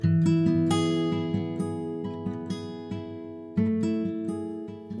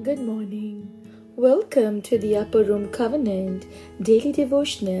Good morning. Welcome to the Upper Room Covenant Daily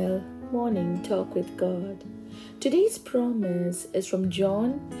Devotional Morning Talk with God. Today's promise is from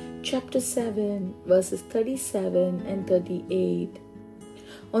John chapter 7 verses 37 and 38.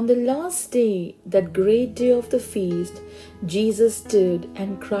 On the last day, that great day of the feast, Jesus stood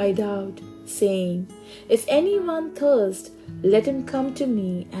and cried out, saying, "If anyone thirst, let him come to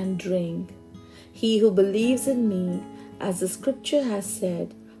me and drink. He who believes in me, as the scripture has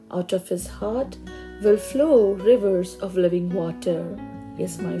said, out of his heart will flow rivers of living water."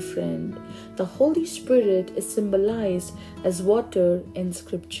 Yes, my friend, the Holy Spirit is symbolized as water in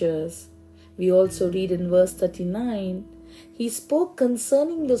scriptures. We also read in verse 39, "He spoke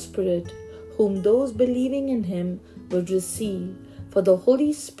concerning the Spirit, whom those believing in him would receive, for the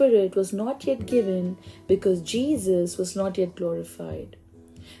Holy Spirit was not yet given because Jesus was not yet glorified."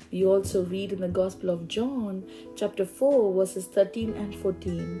 We also read in the Gospel of John, chapter 4, verses 13 and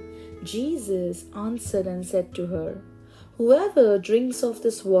 14. Jesus answered and said to her, "Whoever drinks of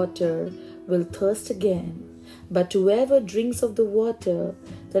this water will thirst again, but whoever drinks of the water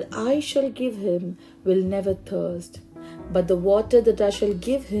that I shall give him will never thirst. But the water that I shall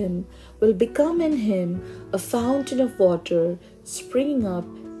give him will become in him a fountain of water springing up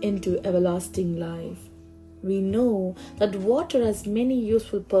into everlasting life." We know that water has many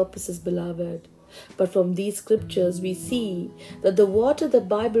useful purposes, beloved. But from these scriptures we see that the water the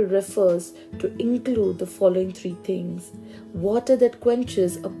Bible refers to include the following three things: water that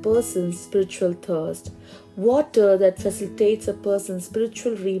quenches a person's spiritual thirst, water that facilitates a person's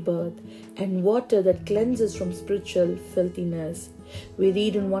spiritual rebirth, and water that cleanses from spiritual filthiness. We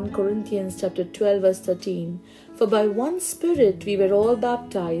read in 1 Corinthians chapter 12 verse 13, "For by one Spirit we were all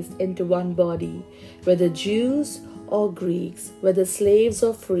baptized into one body, whether Jews or Greeks, whether slaves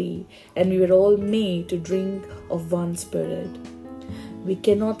or free, and we were all made to drink of one Spirit." We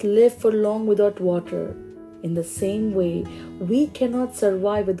cannot live for long without water. In the same way, we cannot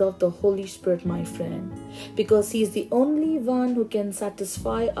survive without the Holy Spirit, my friend, because He is the only one who can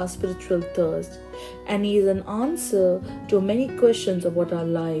satisfy our spiritual thirst, and He is an answer to many questions about our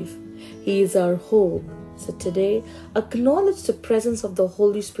life. He is our hope. So today, acknowledge the presence of the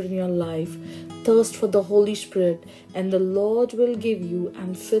Holy Spirit in your life. Thirst for the Holy Spirit, and the Lord will give you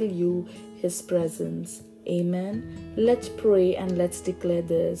and fill you His presence. Amen. Let's pray and let's declare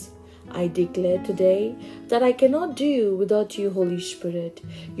this. I declare today that I cannot do without you, Holy Spirit.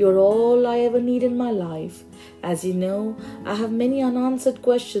 You're all I ever need in my life. As you know, I have many unanswered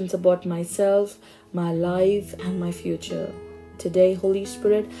questions about myself, my life, and my future. Today, Holy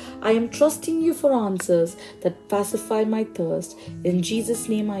Spirit, I am trusting you for answers that pacify my thirst. In Jesus'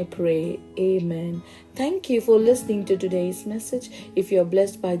 name I pray. Amen. Thank you for listening to today's message. If you are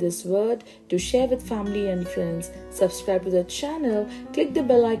blessed by this word, do share with family and friends. Subscribe to the channel. Click the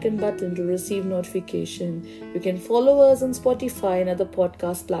bell icon button to receive notification. You can follow us on Spotify and other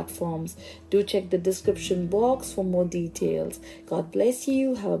podcast platforms. Do check the description box for more details. God bless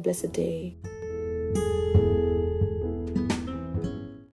you. Have a blessed day.